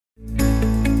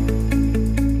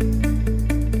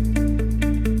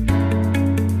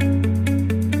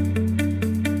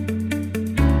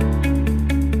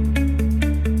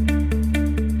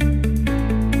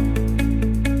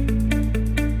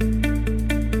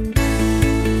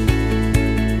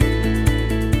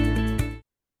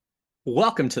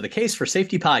Welcome to the Case for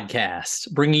Safety podcast,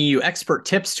 bringing you expert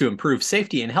tips to improve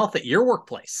safety and health at your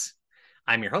workplace.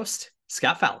 I'm your host,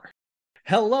 Scott Fowler.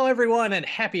 Hello, everyone, and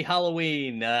happy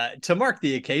Halloween. To mark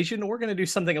the occasion, we're going to do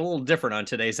something a little different on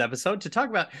today's episode to talk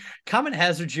about common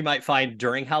hazards you might find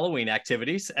during Halloween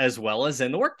activities, as well as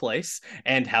in the workplace,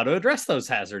 and how to address those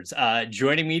hazards.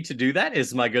 Joining me to do that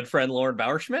is my good friend, Lauren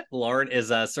Bauerschmidt. Lauren is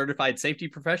a certified safety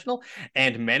professional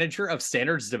and manager of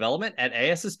standards development at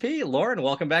ASSP. Lauren,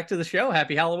 welcome back to the show.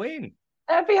 Happy Halloween.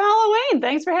 Happy Halloween.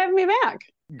 Thanks for having me back.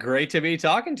 Great to be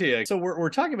talking to you. So we're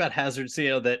talking about hazards,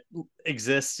 that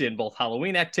exist in both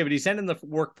Halloween activities and in the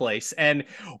workplace. And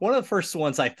one of the first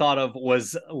ones I thought of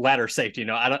was ladder safety.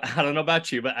 I don't know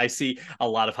about you, but I see a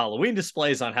lot of Halloween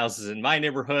displays on houses in my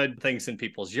neighborhood, things in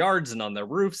people's yards and on their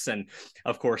roofs. And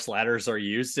of course, ladders are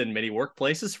used in many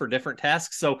workplaces for different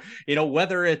tasks. So,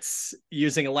 whether it's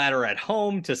using a ladder at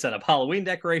home to set up Halloween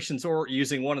decorations or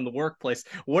using one in the workplace,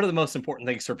 what are the most important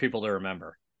things for people to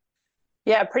remember?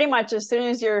 Yeah, pretty much as soon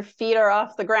as your feet are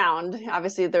off the ground,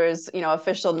 obviously there's,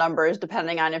 official numbers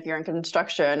depending on if you're in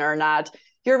construction or not,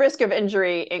 your risk of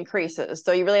injury increases.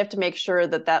 So you really have to make sure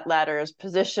that that ladder is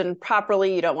positioned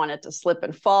properly. You don't want it to slip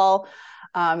and fall.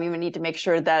 You need to make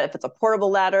sure that if it's a portable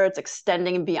ladder, it's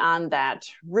extending beyond that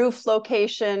roof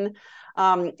location.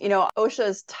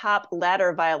 OSHA's top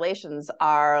ladder violations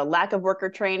are lack of worker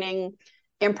training,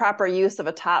 improper use of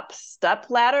a top step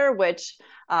ladder, which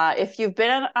if you've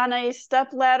been on a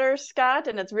step ladder, Scott,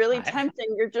 and it's really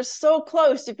tempting, you're just so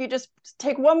close. If you just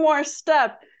take one more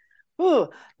step,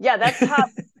 that top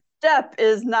step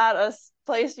is not a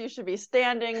place you should be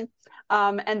standing.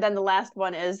 And then the last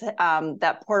one is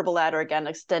that portable ladder, again,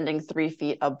 extending 3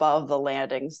 feet above the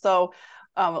landing. So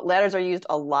ladders are used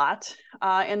a lot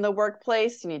in the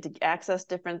workplace. You need to access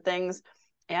different things.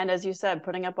 And as you said,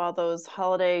 putting up all those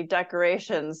holiday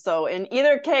decorations. So in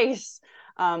either case,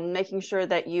 making sure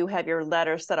that you have your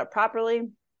ladder set up properly.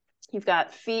 You've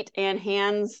got feet and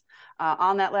hands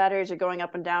on that ladder as you're going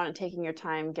up and down, and taking your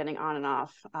time getting on and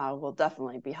off will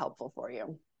definitely be helpful for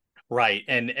you. Right.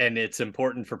 And it's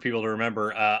important for people to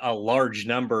remember a large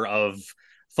number of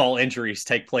fall injuries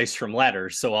take place from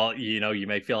ladders. So you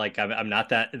may feel like I'm not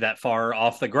that far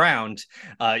off the ground.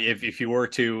 If you were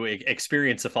to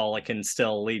experience a fall, it can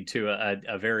still lead to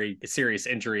a very serious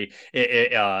injury,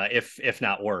 if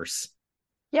not worse.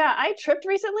 Yeah, I tripped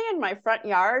recently in my front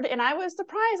yard, and I was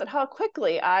surprised at how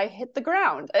quickly I hit the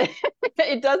ground.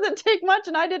 It doesn't take much,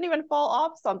 and I didn't even fall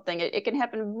off something. It can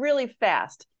happen really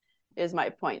fast, is my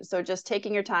point. So just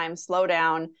taking your time, slow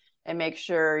down, and make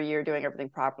sure you're doing everything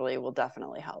properly will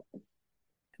definitely help.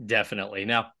 Definitely.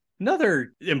 Now,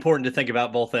 another important to think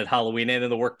about both at Halloween and in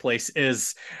the workplace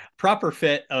is proper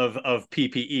fit of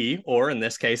PPE, or in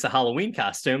this case, a Halloween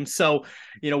costume. So,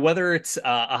 whether it's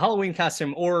a Halloween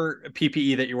costume or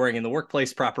PPE that you're wearing in the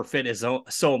workplace, proper fit is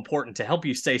so important to help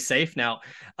you stay safe. Now,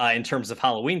 in terms of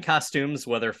Halloween costumes,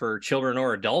 whether for children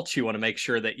or adults, you want to make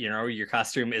sure that, your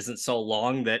costume isn't so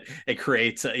long that it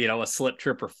creates, a slip,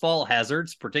 trip, or fall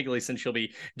hazards, particularly since you'll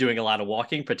be doing a lot of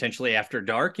walking, potentially after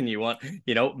dark, and you want,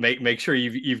 make sure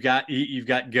you've got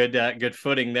good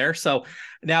footing there. So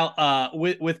now,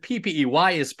 with PPE,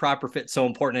 why is proper fit so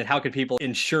important, and how can people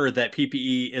ensure that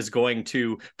PPE is going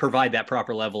to provide that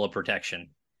proper level of protection?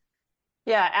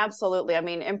 Yeah, absolutely. I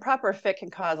mean, improper fit can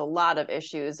cause a lot of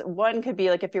issues. One could be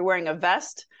like if you're wearing a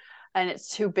vest and it's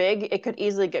too big, it could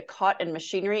easily get caught in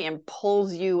machinery and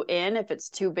pulls you in. If it's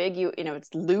too big,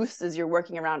 it's loose as you're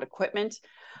working around equipment.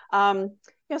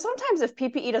 Sometimes if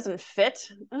PPE doesn't fit,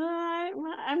 I'm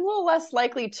a little less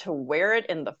likely to wear it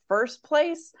in the first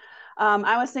place.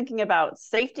 I was thinking about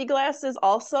safety glasses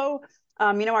also.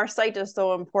 Our sight is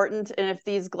so important. And if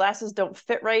these glasses don't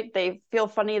fit right, they feel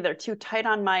funny, they're too tight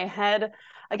on my head.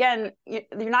 Again, you're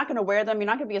not going to wear them. You're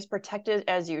not going to be as protected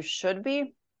as you should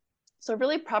be. So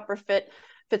really proper fit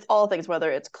fits all things,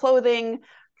 whether it's clothing,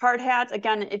 hard hats.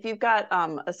 Again, if you've got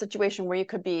a situation where you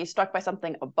could be struck by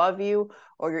something above you,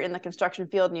 or you're in the construction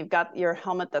field and you've got your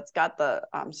helmet that's got the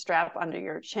strap under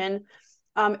your chin,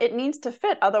 it needs to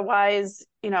fit. Otherwise,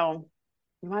 you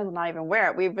might as well not even wear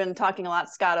it. We've been talking a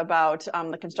lot, Scott, about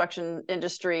the construction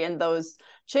industry and those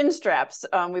chin straps.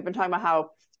 We've been talking about how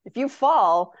if you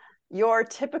fall, your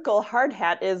typical hard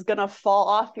hat is going to fall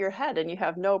off your head and you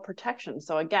have no protection.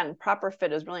 So again, proper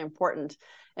fit is really important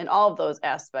in all of those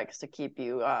aspects to keep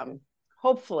you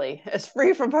hopefully as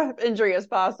free from injury as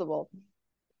possible.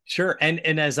 Sure.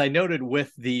 And as I noted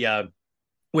with the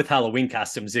with Halloween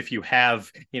costumes, if you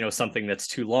have, something that's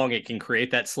too long, it can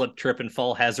create that slip, trip, and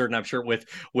fall hazard. And I'm sure with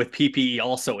PPE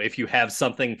also, if you have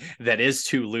something that is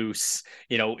too loose,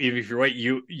 if you're right,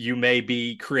 you may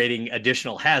be creating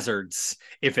additional hazards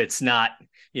if it's not,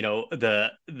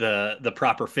 the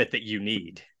proper fit that you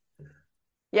need.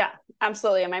 Yeah,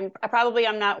 absolutely. I mean,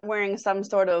 I'm not wearing some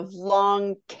sort of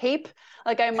long cape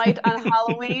like I might on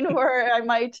Halloween, where I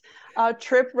might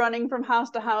trip running from house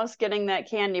to house getting that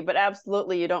candy. But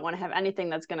absolutely, you don't want to have anything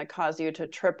that's going to cause you to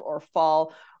trip or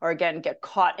fall, or again, get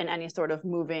caught in any sort of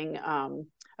moving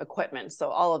equipment. So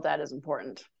all of that is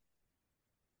important.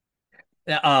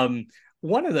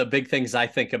 One of the big things I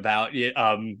think about,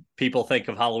 people think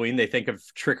of Halloween, they think of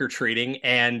trick or treating,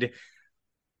 and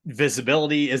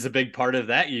visibility is a big part of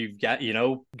that. You've got,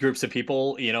 groups of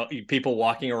people, people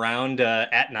walking around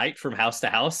at night from house to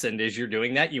house. And as you're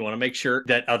doing that, you want to make sure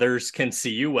that others can see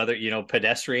you, whether,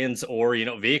 pedestrians or,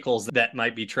 vehicles that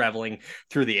might be traveling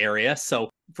through the area.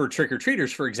 So for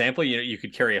trick-or-treaters, for example, you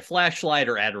could carry a flashlight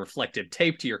or add reflective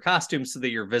tape to your costume so that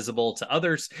you're visible to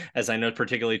others, as I know,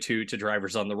 particularly to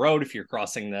drivers on the road if you're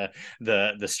crossing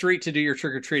the street to do your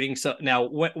trick-or-treating. So now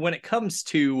when it comes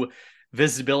to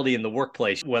visibility in the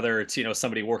workplace, whether it's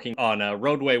somebody working on a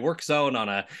roadway work zone, on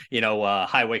a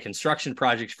highway construction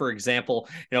project, for example,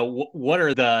 what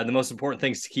are the most important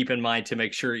things to keep in mind to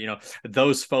make sure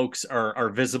those folks are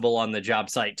visible on the job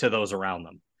site to those around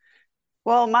them?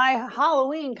 Well, my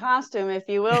Halloween costume, if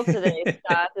you will, today,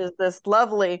 Scott, is this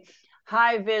lovely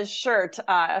high vis shirt.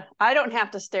 I don't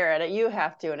have to stare at it, you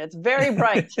have to, and it's very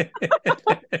bright.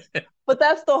 But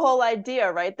that's the whole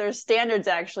idea, right? There's standards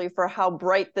actually for how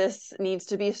bright this needs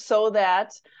to be so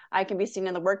that I can be seen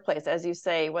in the workplace, as you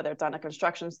say, whether it's on a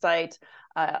construction site,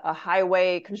 a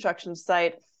highway construction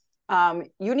site.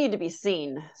 You need to be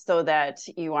seen so that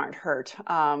you aren't hurt.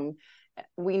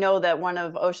 We know that one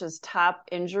of OSHA's top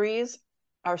injuries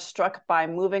are struck by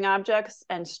moving objects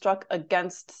and struck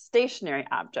against stationary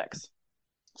objects.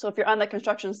 So if you're on the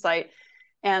construction site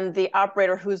and the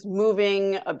operator who's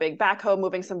moving a big backhoe,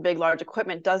 moving some big, large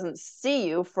equipment doesn't see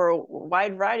you for a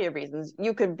wide variety of reasons,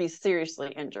 you could be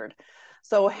seriously injured.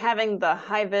 So having the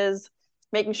high vis,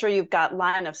 making sure you've got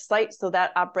line of sight so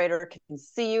that operator can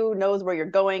see you, knows where you're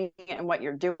going and what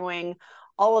you're doing.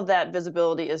 All of that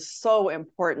visibility is so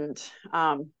important.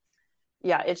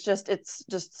 Yeah, it's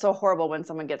just so horrible when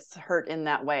someone gets hurt in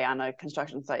that way on a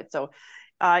construction site. So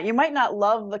you might not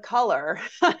love the color,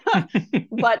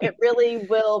 but it really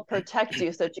will protect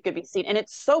you so that you could be seen. And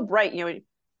it's so bright, when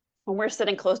we're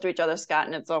sitting close to each other, Scott,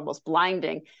 and it's almost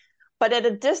blinding. But at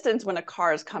a distance, when a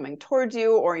car is coming towards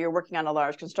you or you're working on a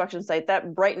large construction site,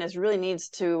 that brightness really needs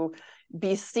to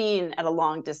be seen at a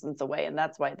long distance away. And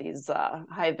that's why these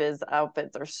high vis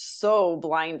outfits are so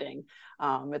blinding.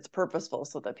 It's purposeful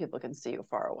so that people can see you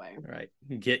far away. Right.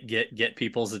 Get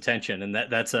people's attention. And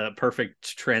that's a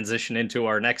perfect transition into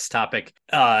our next topic.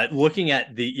 Looking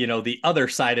at the other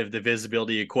side of the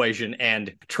visibility equation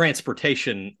and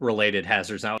transportation related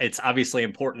hazards. Now, it's obviously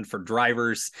important for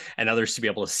drivers and others to be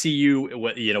able to see you,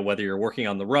 whether you're working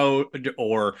on the road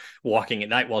or walking at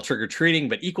night while trick or treating,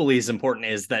 but equally as important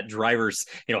is that drivers,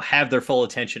 have their full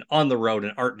attention on the road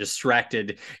and aren't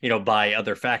distracted, by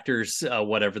other factors,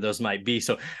 whatever those might be.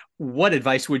 So what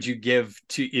advice would you give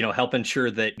to, help ensure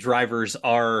that drivers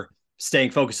are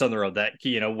staying focused on the road, that,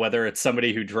 whether it's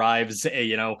somebody who drives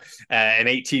an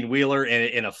 18-wheeler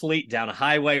in a fleet down a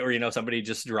highway, or, somebody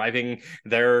just driving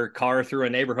their car through a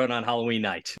neighborhood on Halloween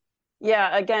night?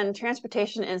 Yeah, again,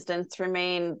 transportation incidents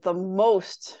remain the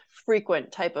most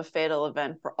frequent type of fatal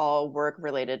event for all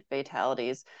work-related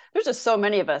fatalities. There's just so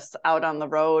many of us out on the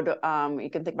road. You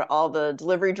can think about all the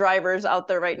delivery drivers out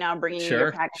there right now bringing you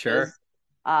your packages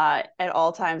at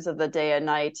all times of the day and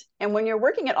night. And when you're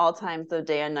working at all times of the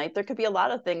day and night, there could be a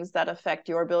lot of things that affect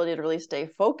your ability to really stay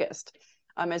focused.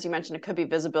 As you mentioned, it could be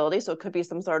visibility. So it could be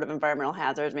some sort of environmental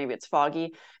hazards. Maybe it's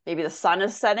foggy. Maybe the sun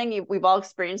is setting. We've all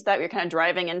experienced that. You're kind of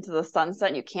driving into the sunset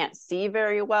and you can't see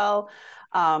very well.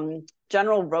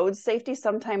 General road safety.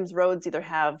 Sometimes roads either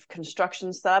have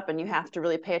construction set up and you have to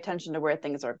really pay attention to where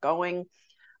things are going.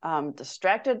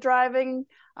 Distracted driving,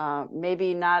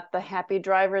 maybe not the happy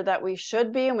driver that we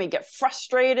should be, and we get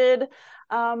frustrated.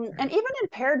 And even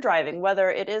impaired driving,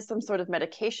 whether it is some sort of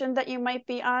medication that you might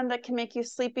be on that can make you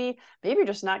sleepy, maybe you're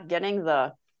just not getting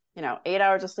the 8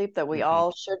 hours of sleep that we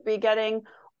all should be getting.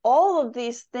 All of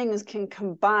these things can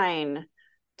combine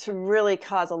to really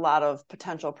cause a lot of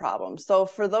potential problems. So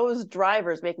for those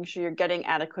drivers, making sure you're getting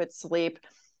adequate sleep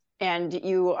and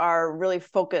you are really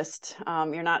focused,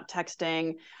 you're not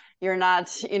texting, you're not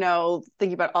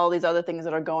thinking about all these other things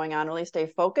that are going on, really stay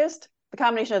focused. the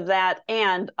combination of that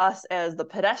and us as the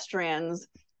pedestrians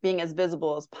being as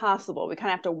visible as possible, we kind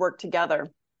of have to work together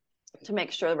to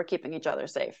make sure that we're keeping each other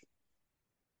safe.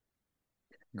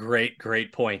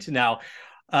 Great point. Now,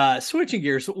 switching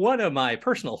gears, one of my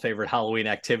personal favorite Halloween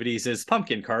activities is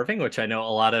pumpkin carving, which I know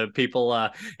a lot of people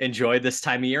enjoy this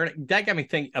time of year. And that got me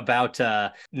thinking about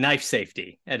knife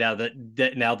safety. And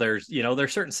now there's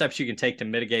certain steps you can take to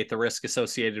mitigate the risk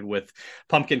associated with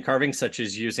pumpkin carving, such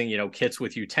as using kits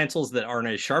with utensils that aren't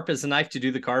as sharp as a knife to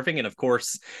do the carving. And of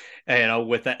course,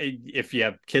 with that, if you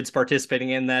have kids participating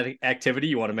in that activity,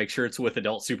 you want to make sure it's with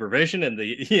adult supervision and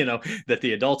that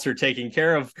the adults are taking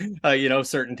care of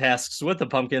certain tasks with the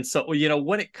pumpkins. So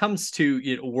when it comes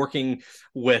to working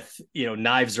with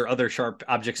knives or other sharp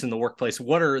objects in the workplace,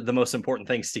 what are the most important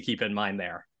things to keep in mind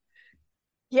there?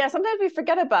 Yeah, sometimes we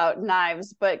forget about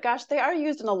knives, but gosh, they are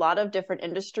used in a lot of different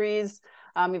industries.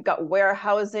 You've got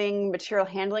warehousing, material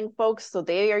handling folks, so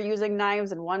they are using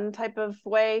knives in one type of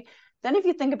way. Then if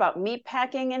you think about meat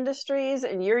packing industries,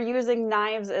 and you're using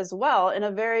knives as well in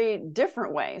a very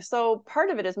different way. So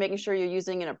part of it is making sure you're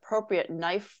using an appropriate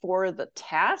knife for the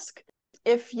task.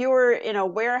 If you're in a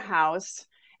warehouse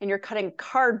and you're cutting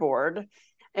cardboard,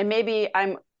 and maybe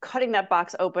I'm cutting that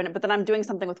box open, but then I'm doing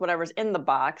something with whatever's in the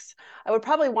box, I would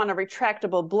probably want a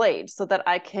retractable blade so that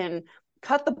I can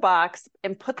cut the box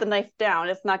and put the knife down.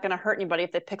 It's not going to hurt anybody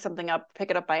if they pick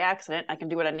it up by accident. I can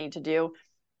do what I need to do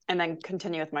and then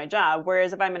continue with my job.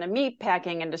 Whereas if I'm in a meat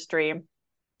packing industry,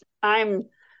 I'm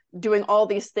doing all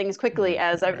these things quickly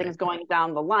as everything's going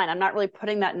down the line. I'm not really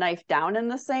putting that knife down in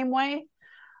the same way.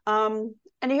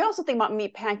 And you also think about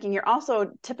meat packing, you're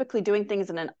also typically doing things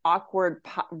in an awkward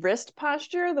wrist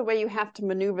posture, the way you have to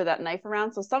maneuver that knife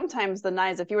around. So sometimes the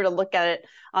knives, if you were to look at it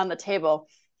on the table,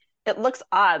 it looks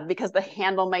odd because the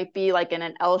handle might be like in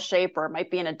an L shape or it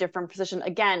might be in a different position,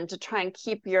 again, to try and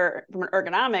keep from an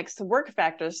ergonomics work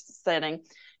factors setting,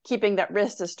 keeping that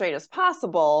wrist as straight as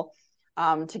possible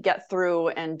to get through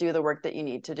and do the work that you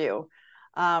need to do.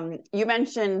 You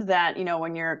mentioned that,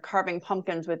 when you're carving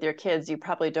pumpkins with your kids, you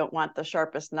probably don't want the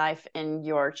sharpest knife in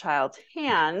your child's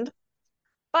hand,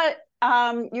 but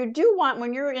you do want,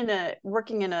 when you're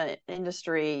working in an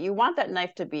industry, you want that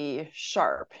knife to be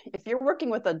sharp. If you're working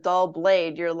with a dull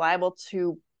blade, you're liable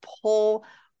to pull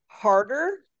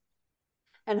harder.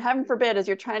 And heaven forbid, as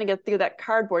you're trying to get through that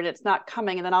cardboard, it's not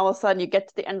coming. And then all of a sudden you get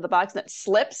to the end of the box and it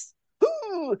slips.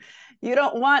 Ooh, you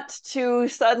don't want to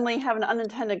suddenly have an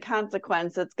unintended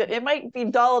consequence. It might be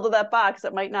dull to that box.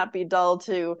 It might not be dull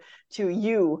to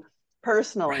you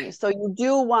personally. Right. So you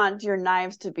do want your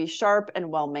knives to be sharp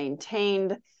and well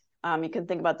maintained. You can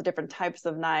think about the different types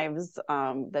of knives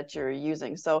that you're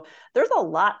using. So there's a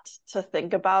lot to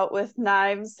think about with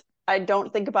knives. I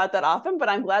don't think about that often, but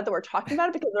I'm glad that we're talking about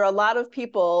it because there are a lot of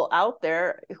people out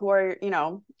there who are,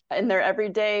 in their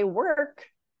everyday work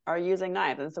are using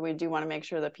knives. And so we do want to make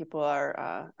sure that people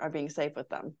are being safe with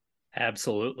them.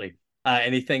 Absolutely.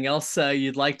 Anything else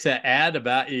you'd like to add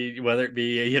about whether it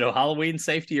be Halloween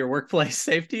safety or workplace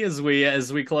safety as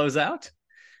we close out?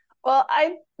 Well,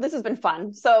 this has been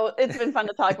fun. So it's been fun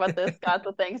to talk about this, Scott.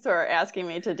 So thanks for asking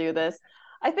me to do this.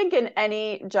 I think in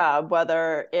any job,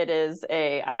 whether it is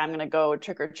I'm going to go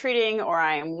trick-or-treating or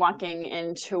I'm walking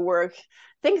into work,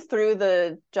 think through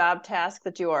the job task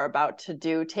that you are about to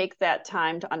do. Take that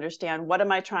time to understand, what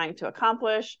am I trying to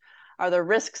accomplish? Are there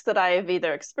risks that I've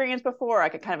either experienced before, or I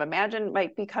could kind of imagine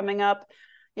might be coming up?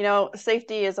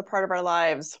 Safety is a part of our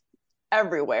lives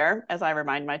everywhere, as I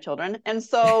remind my children. And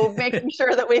so making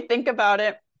sure that we think about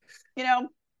it,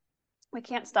 we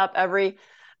can't stop every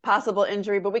possible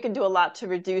injury, but we can do a lot to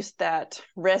reduce that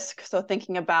risk. So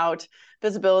thinking about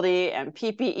visibility and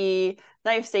PPE,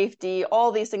 knife safety,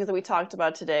 all these things that we talked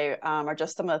about today are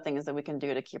just some of the things that we can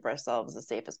do to keep ourselves as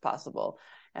safe as possible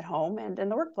at home and in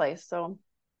the workplace. So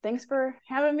thanks for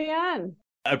having me on.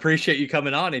 I appreciate you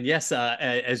coming on. And yes,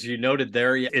 as you noted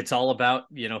there, it's all about,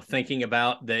 thinking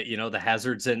about the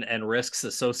hazards and risks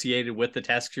associated with the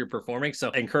tasks you're performing. So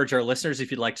I encourage our listeners,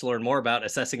 if you'd like to learn more about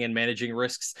assessing and managing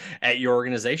risks at your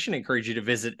organization, I encourage you to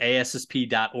visit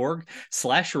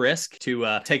ASSP.org/risk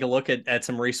to take a look at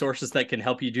some resources that can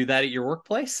help you do that at your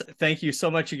workplace. Thank you so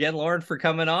much again, Lauren, for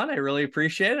coming on. I really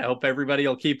appreciate it. I hope everybody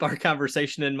will keep our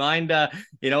conversation in mind,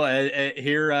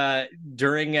 here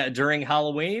during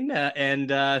Halloween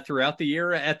and throughout the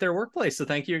year at their workplace. So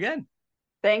thank you again.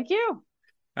 Thank you. All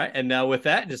right. And with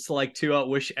that, just like to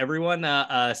wish everyone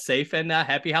a safe and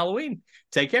happy Halloween.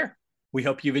 Take care. We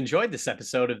hope you've enjoyed this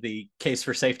episode of the Case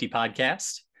for Safety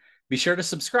podcast. Be sure to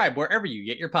subscribe wherever you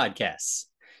get your podcasts.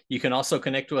 You can also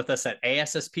connect with us at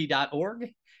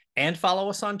ASSP.org and follow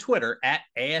us on Twitter at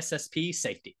ASSP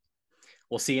Safety.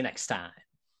 We'll see you next time.